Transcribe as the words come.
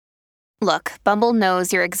Look, Bumble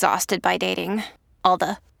knows you're exhausted by dating. All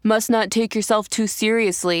the, must not take yourself too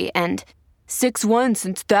seriously, and 6'1"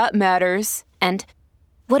 since that matters, and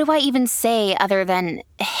what do I even say other than,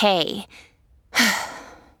 hey?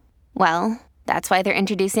 Well, that's why they're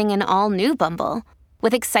introducing an all-new Bumble,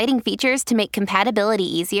 with exciting features to make compatibility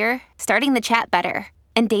easier, starting the chat better,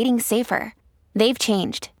 and dating safer. They've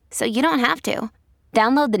changed, so you don't have to.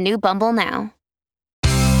 Download the new Bumble now.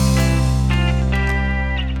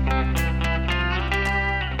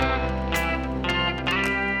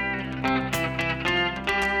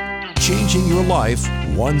 Changing your life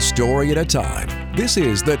one story at a time. This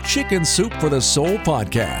is the Chicken Soup for the Soul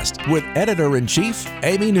podcast with Editor-in-Chief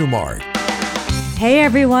Amy Newmark. Hey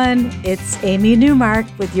everyone, it's Amy Newmark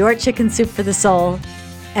with your Chicken Soup for the Soul.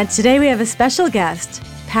 And today we have a special guest,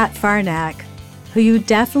 Pat Farnack, who you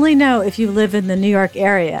definitely know if you live in the New York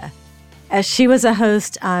area, as she was a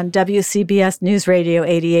host on WCBS Newsradio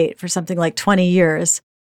 88 for something like 20 years.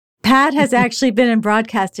 Pat has actually been in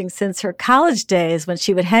broadcasting since her college days when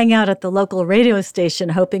she would hang out at the local radio station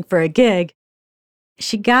hoping for a gig.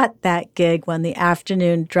 She got that gig when the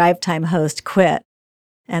afternoon drive time host quit,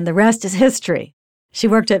 and the rest is history. She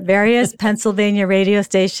worked at various Pennsylvania radio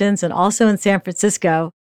stations and also in San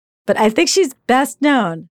Francisco, but I think she's best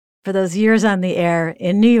known for those years on the air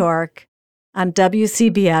in New York on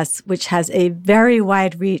WCBS, which has a very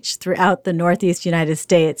wide reach throughout the Northeast United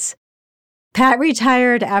States. Pat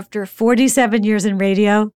retired after 47 years in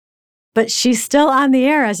radio, but she's still on the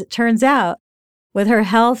air, as it turns out, with her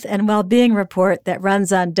health and well-being report that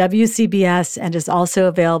runs on WCBS and is also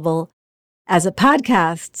available as a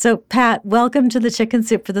podcast. So, Pat, welcome to the Chicken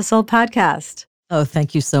Soup for the Soul podcast. Oh,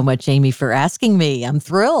 thank you so much, Amy, for asking me. I'm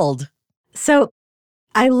thrilled. So,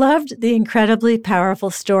 I loved the incredibly powerful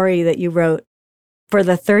story that you wrote for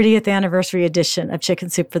the 30th anniversary edition of Chicken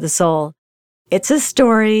Soup for the Soul. It's a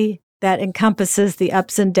story that encompasses the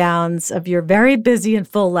ups and downs of your very busy and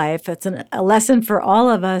full life. It's a lesson for all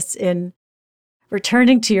of us in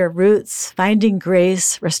returning to your roots, finding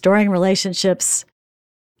grace, restoring relationships.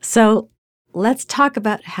 So let's talk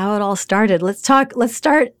about how it all started. Let's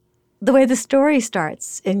start the way the story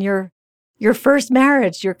starts in your first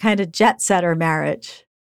marriage, your kind of jet setter marriage.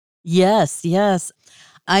 Yes.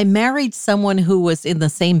 I married someone who was in the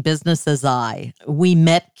same business as I. We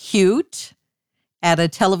met cute at a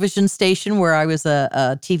television station where I was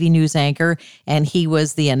a TV news anchor, and he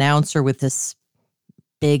was the announcer with this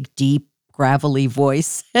big, deep, gravelly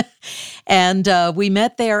voice. And we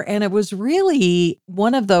met there, and it was really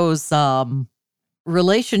one of those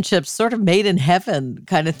relationships sort of made in heaven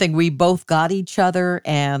kind of thing. We both got each other,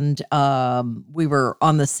 and we were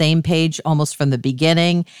on the same page almost from the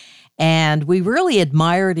beginning. And we really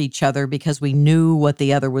admired each other because we knew what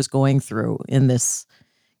the other was going through in this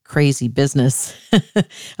crazy business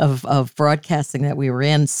of broadcasting that we were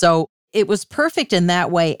in. So it was perfect in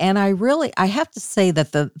that way. And I have to say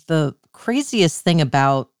that the craziest thing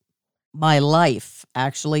about my life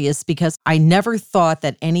actually is because I never thought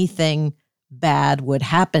that anything bad would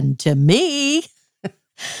happen to me.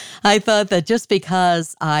 I thought that just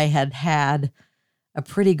because I had a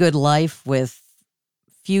pretty good life with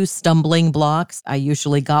few stumbling blocks, I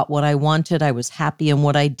usually got what I wanted. I was happy in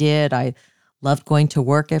what I did. I loved going to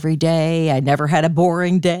work every day. I never had a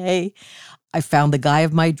boring day. I found the guy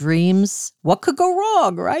of my dreams. What could go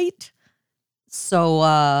wrong, right?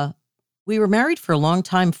 So we were married for a long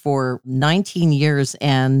time, for 19 years,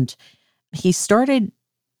 and he started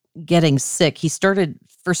getting sick. He started,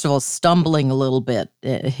 first of all, stumbling a little bit.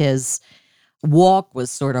 His walk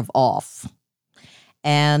was sort of off.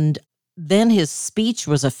 And then his speech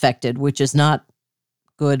was affected, which is not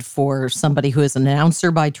good for somebody who is an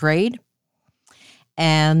announcer by trade.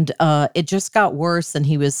 And it just got worse, and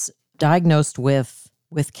he was diagnosed with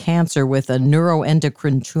cancer, with a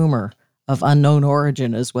neuroendocrine tumor of unknown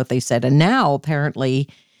origin, is what they said. And now, apparently,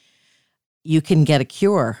 you can get a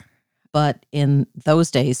cure. But in those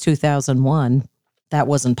days, 2001, that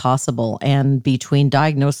wasn't possible. And between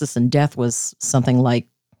diagnosis and death was something like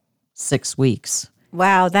 6 weeks.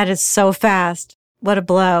 Wow, that is so fast. What a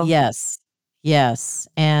blow. Yes.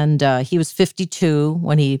 And he was 52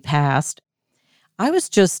 when he passed.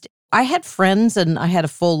 I had friends and I had a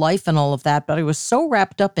full life and all of that, but I was so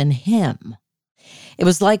wrapped up in him. It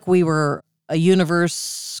was like we were a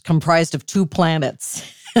universe comprised of 2 planets.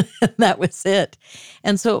 That was it.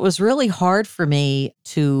 And so it was really hard for me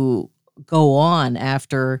to go on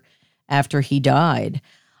after he died.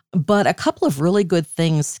 But a couple of really good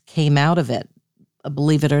things came out of it,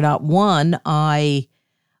 believe it or not. One, I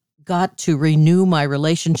got to renew my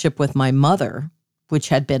relationship with my mother, which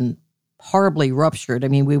had been horribly ruptured. I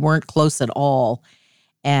mean, we weren't close at all.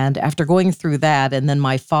 And after going through that, and then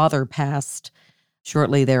my father passed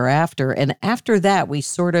shortly thereafter. And after that, we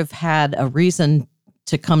sort of had a reason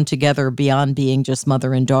to come together beyond being just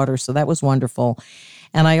mother and daughter. So that was wonderful.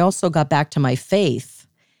 And I also got back to my faith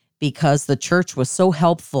because the church was so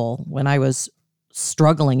helpful when I was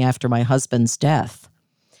struggling after my husband's death.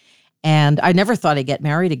 And I never thought I'd get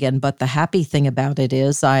married again. But the happy thing about it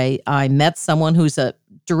is I met someone who's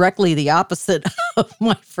directly the opposite of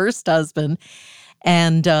my first husband.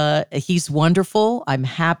 And he's wonderful. I'm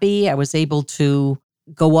happy. I was able to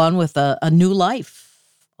go on with a new life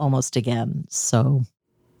almost again. So,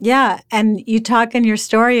 yeah. And you talk in your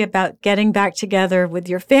story about getting back together with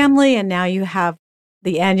your family, and now you have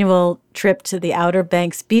the annual trip to the Outer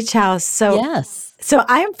Banks Beach House. So, yes. So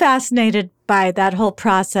I'm fascinated by that whole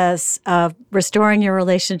process of restoring your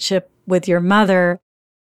relationship with your mother,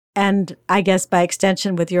 and I guess by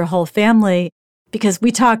extension with your whole family. Because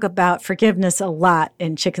we talk about forgiveness a lot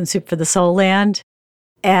in Chicken Soup for the Soul land,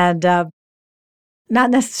 and not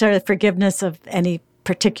necessarily forgiveness of any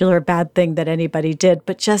particular bad thing that anybody did,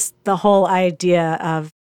 but just the whole idea of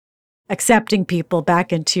accepting people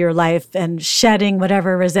back into your life and shedding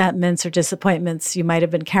whatever resentments or disappointments you might have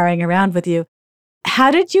been carrying around with you.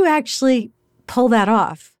 How did you actually pull that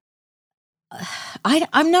off?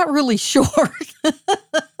 I'm not really sure.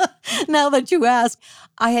 Now that you ask,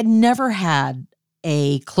 I had never had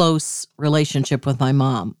a close relationship with my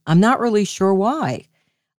mom. I'm not really sure why.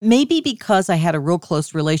 Maybe because I had a real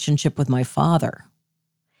close relationship with my father.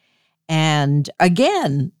 And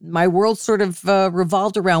again, my world sort of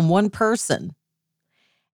revolved around one person.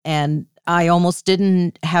 And I almost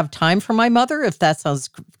didn't have time for my mother, if that sounds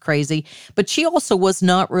crazy. But she also was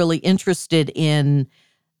not really interested in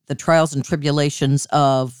the trials and tribulations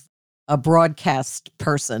of a broadcast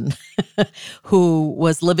person who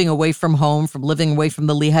was living away from home, from living away from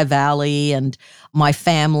the Lehigh Valley and my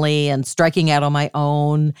family and striking out on my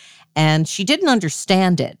own. And she didn't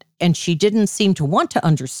understand it. And she didn't seem to want to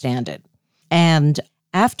understand it. And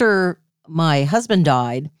after my husband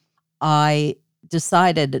died, I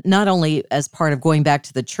decided, not only as part of going back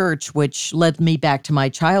to the church, which led me back to my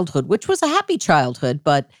childhood, which was a happy childhood,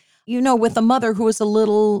 but, with a mother who was a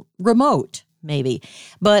little remote, maybe.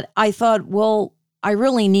 But I thought, well, I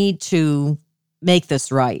really need to make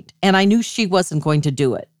this right. And I knew she wasn't going to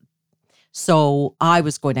do it. So I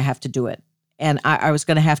was going to have to do it. And I was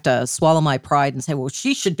going to have to swallow my pride and say, well,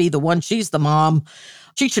 she should be the one. She's the mom.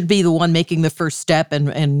 She should be the one making the first step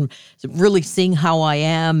and really seeing how I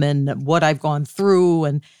am and what I've gone through.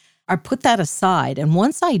 And I put that aside. And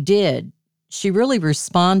once I did, she really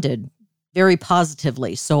responded very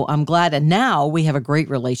positively. So I'm glad. And now we have a great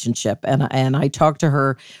relationship. And I talk to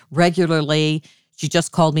her regularly. She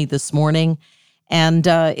just called me this morning. And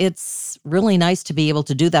it's really nice to be able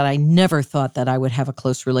to do that. I never thought that I would have a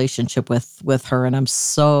close relationship with her. And I'm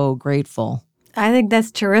so grateful. I think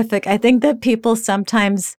that's terrific. I think that people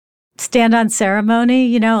sometimes stand on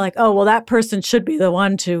ceremony, like, oh, well, that person should be the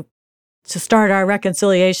one to start our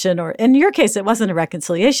reconciliation. Or in your case, it wasn't a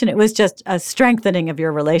reconciliation. It was just a strengthening of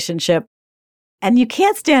your relationship. And you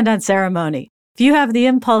can't stand on ceremony. If you have the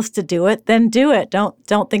impulse to do it, then do it.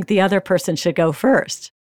 Don't think the other person should go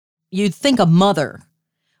first. You'd think a mother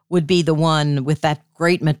would be the one with that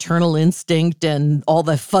great maternal instinct and all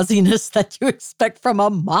the fuzziness that you expect from a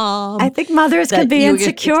mom. I think mothers can be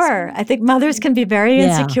insecure. I think mothers can be very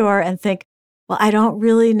insecure and think, well, I don't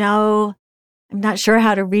really know. I'm not sure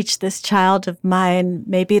how to reach this child of mine.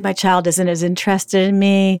 Maybe my child isn't as interested in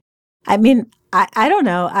me. I mean, I don't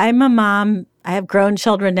know. I'm a mom. I have grown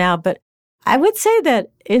children now, but I would say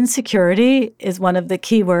that insecurity is one of the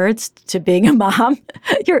key words to being a mom.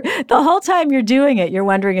 The whole time you're doing it, you're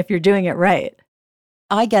wondering if you're doing it right.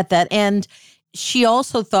 I get that. And she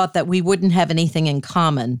also thought that we wouldn't have anything in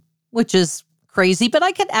common, which is crazy, but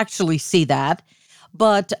I could actually see that.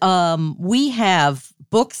 But we have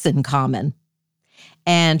books in common,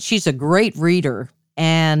 and she's a great reader.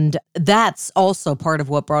 And that's also part of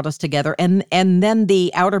what brought us together. And then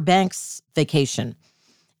the Outer Banks vacation.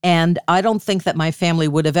 And I don't think that my family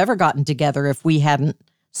would have ever gotten together if we hadn't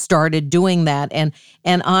started doing that. And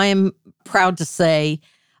I'm proud to say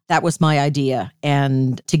that was my idea.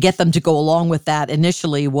 And to get them to go along with that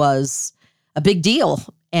initially was a big deal.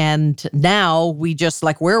 And now we just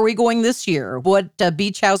like, where are we going this year? What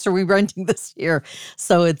beach house are we renting this year?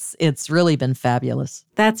 So it's really been fabulous.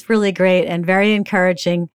 That's really great and very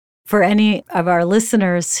encouraging for any of our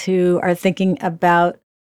listeners who are thinking about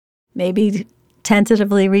maybe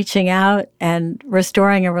tentatively reaching out and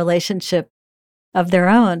restoring a relationship of their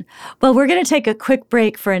own. Well, we're going to take a quick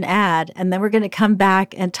break for an ad, and then we're going to come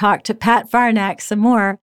back and talk to Pat Farnack some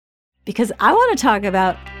more. because I want to talk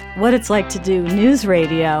about what it's like to do news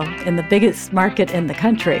radio in the biggest market in the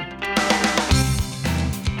country.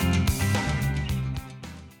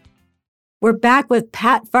 We're back with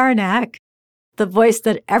Pat Farnack, the voice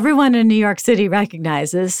that everyone in New York City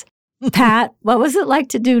recognizes. Pat, what was it like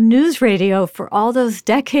to do news radio for all those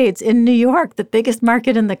decades in New York, the biggest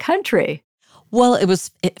market in the country? Well, it was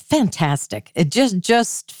fantastic. It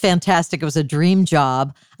just fantastic. It was a dream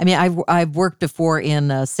job. I mean, I've worked before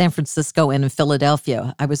in San Francisco and in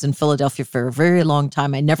Philadelphia. I was in Philadelphia for a very long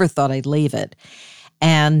time. I never thought I'd leave it.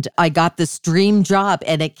 And I got this dream job,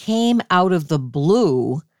 and it came out of the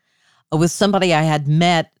blue with somebody I had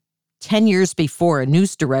met 10 years before, a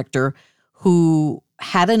news director who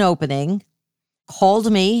had an opening, called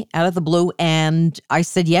me out of the blue, and I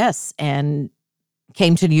said yes, and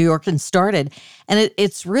came to New York and started. And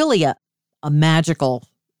it's really a magical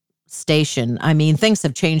station. I mean, things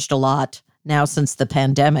have changed a lot now since the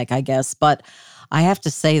pandemic, I guess, but I have to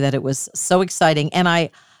say that it was so exciting. And I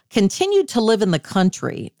continued to live in the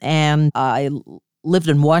country, and I lived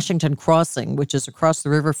in Washington Crossing, which is across the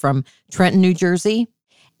river from Trenton, New Jersey.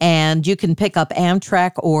 And you can pick up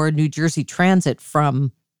Amtrak or New Jersey Transit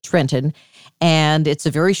from Trenton. And it's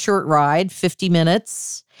a very short ride, 50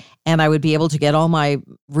 minutes. And I would be able to get all my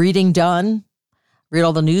reading done, read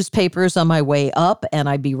all the newspapers on my way up, and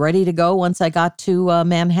I'd be ready to go once I got to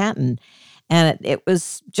Manhattan. And it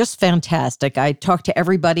was just fantastic. I talked to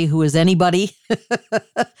everybody who was anybody.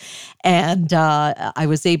 And I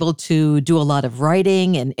was able to do a lot of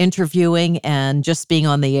writing and interviewing and just being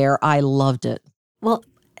on the air. I loved it. Well,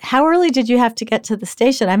 how early did you have to get to the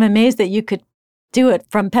station? I'm amazed that you could do it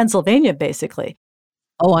from Pennsylvania, basically.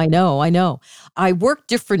 Oh, I know. I worked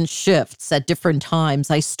different shifts at different times.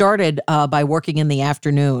 I started by working in the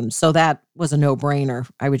afternoon, so that was a no-brainer.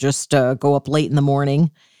 I would just go up late in the morning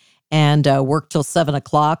and work till 7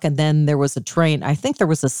 o'clock, and then there was a train. I think there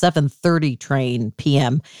was a 7:30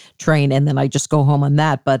 p.m. train, and then I just go home on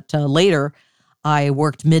that. But later, I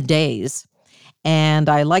worked middays. And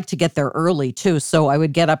I like to get there early, too. So I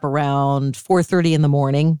would get up around 4:30 in the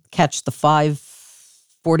morning, catch the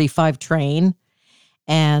 5:45 train.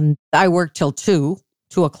 And I worked till 2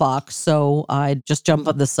 o'clock. So I'd just jump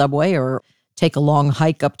on the subway or take a long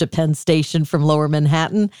hike up to Penn Station from Lower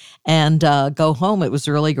Manhattan and go home. It was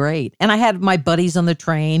really great. And I had my buddies on the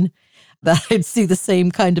train that I'd see the same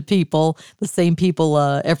kind of people, the same people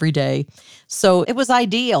every day. So it was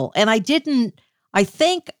ideal. And I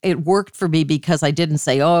think it worked for me because I didn't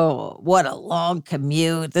say, oh, what a long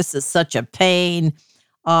commute. This is such a pain.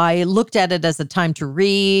 I looked at it as a time to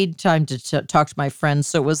read, time to talk to my friends.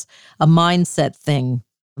 So it was a mindset thing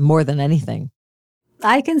more than anything.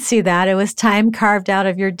 I can see that. It was time carved out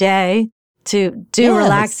of your day to do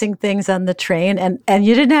relaxing things on the train. And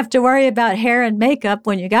you didn't have to worry about hair and makeup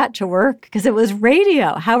when you got to work because it was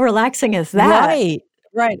radio. How relaxing is that?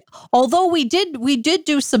 Right. Although we did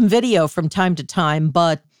do some video from time to time,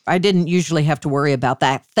 but I didn't usually have to worry about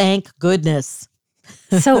that. Thank goodness.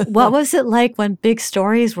 So what was it like when big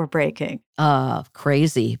stories were breaking?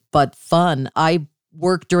 Crazy, but fun. I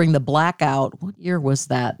worked during the blackout. What year was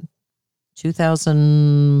that?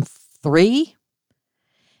 2003?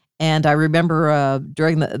 And I remember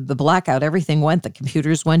during the blackout, everything went. The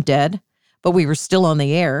computers went dead, but we were still on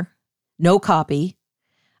the air. No copy.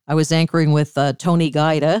 I was anchoring with Tony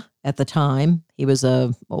Guida at the time. He was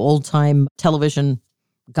a old-time television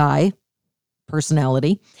guy,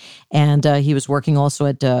 personality, and he was working also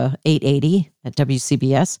at 880 at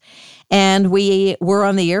WCBS. And we were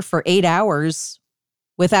on the air for 8 hours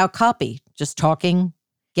without copy, just talking,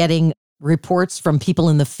 getting reports from people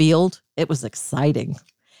in the field. It was exciting.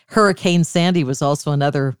 Hurricane Sandy was also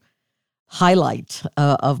another highlight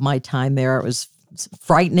of my time there. It was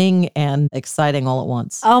frightening and exciting all at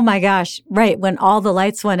once. Oh my gosh. Right. When all the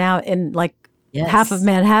lights went out in half of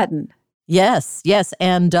Manhattan. Yes.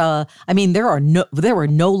 And I mean, there were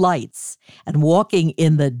no lights, and walking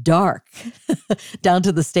in the dark down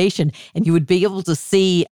to the station, and you would be able to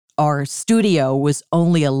see our studio was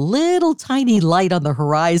only a little tiny light on the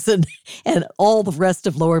horizon, and all the rest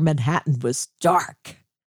of Lower Manhattan was dark.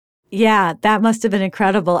 Yeah, that must have been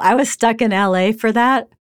incredible. I was stuck in LA for that.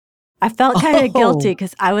 I felt kind of guilty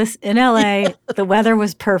because I was in LA. The weather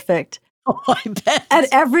was perfect. Oh, I bet. And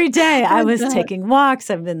every day I was taking walks.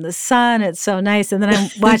 I'm in the sun. It's so nice. And then I'm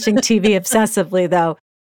watching TV obsessively, though.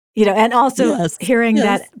 And also hearing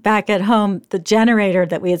that back at home, the generator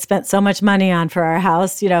that we had spent so much money on for our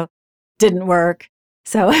house, didn't work.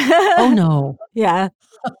 So, oh no. Yeah.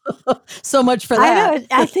 So much for that. I know.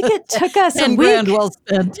 I think it took us a week. $10,000 well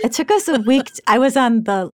spent. It took us a week. I was on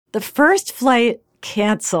the first flight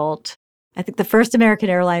canceled I think the first American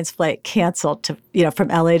Airlines flight canceled from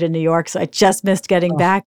LA to New York. So I just missed getting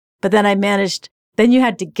back. But then then you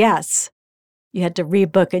had to guess. You had to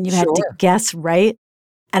rebook and you had to guess right.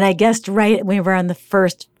 And I guessed right and we were on the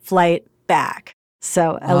first flight back.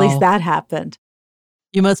 So at least that happened.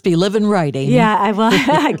 You must be living right, Amy. Yeah,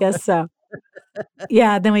 I guess so.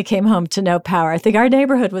 Yeah, then we came home to no power. I think our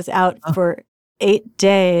neighborhood was out for 8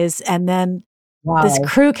 days. And then this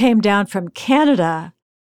crew came down from Canada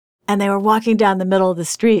and they were walking down the middle of the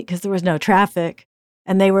street because there was no traffic.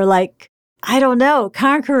 And they were like, I don't know,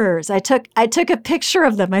 conquerors. I took a picture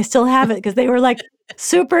of them. I still have it because they were like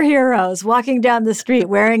superheroes walking down the street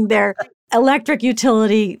wearing their electric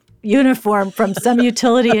utility uniform from some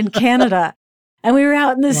utility in Canada. And we were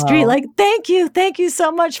out in the street like, thank you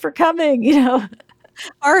so much for coming,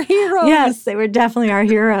 Our heroes. Yes, they were definitely our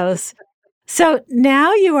heroes. So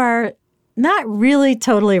now you are not really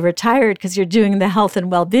totally retired because you're doing the health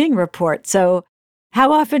and well-being report. So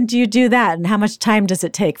how often do you do that and how much time does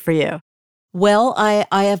it take for you? Well, I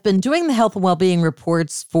have been doing the health and well-being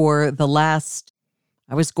reports for the last,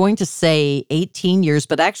 I was going to say 18 years,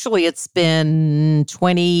 but actually it's been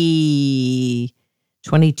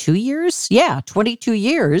 22 years. Yeah, 22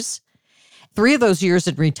 years. 3 of those years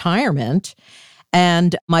in retirement.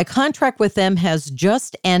 And my contract with them has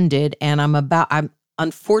just ended and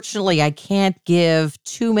unfortunately, I can't give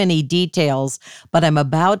too many details, but I'm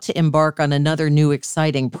about to embark on another new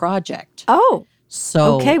exciting project. Oh,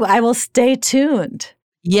 so okay. Well, I will stay tuned.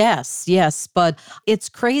 Yes. But it's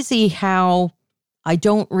crazy how I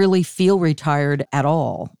don't really feel retired at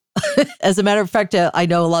all. As a matter of fact, I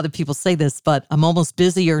know a lot of people say this, but I'm almost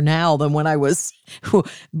busier now than when I was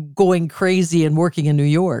going crazy and working in New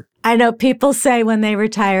York. I know people say when they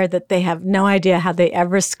retire that they have no idea how they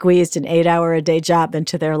ever squeezed an 8-hour-a-day job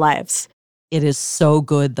into their lives. It is so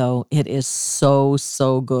good, though. It is so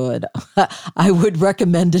good. I would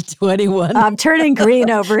recommend it to anyone. I'm turning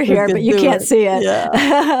green over here, but you can't see it.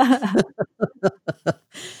 Yeah.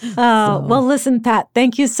 Well, listen, Pat,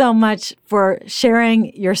 thank you so much for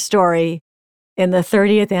sharing your story in the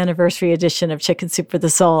 30th anniversary edition of Chicken Soup for the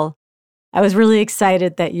Soul. I was really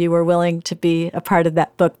excited that you were willing to be a part of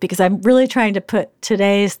that book because I'm really trying to put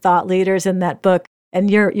today's thought leaders in that book. And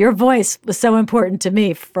your voice was so important to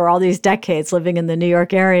me for all these decades living in the New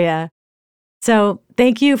York area. So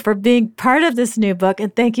thank you for being part of this new book.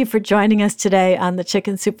 And thank you for joining us today on the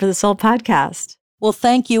Chicken Soup for the Soul podcast. Well,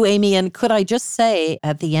 thank you, Amy. And could I just say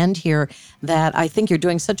at the end here that I think you're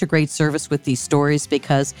doing such a great service with these stories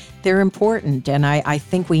because they're important. And I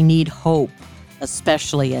think we need hope,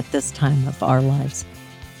 especially at this time of our lives.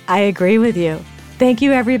 I agree with you. Thank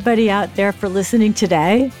you, everybody out there, for listening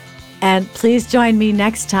today. And please join me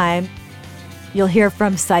next time. You'll hear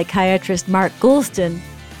from psychiatrist Mark Goulston,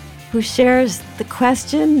 who shares the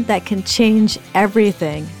question that can change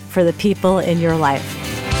everything for the people in your life.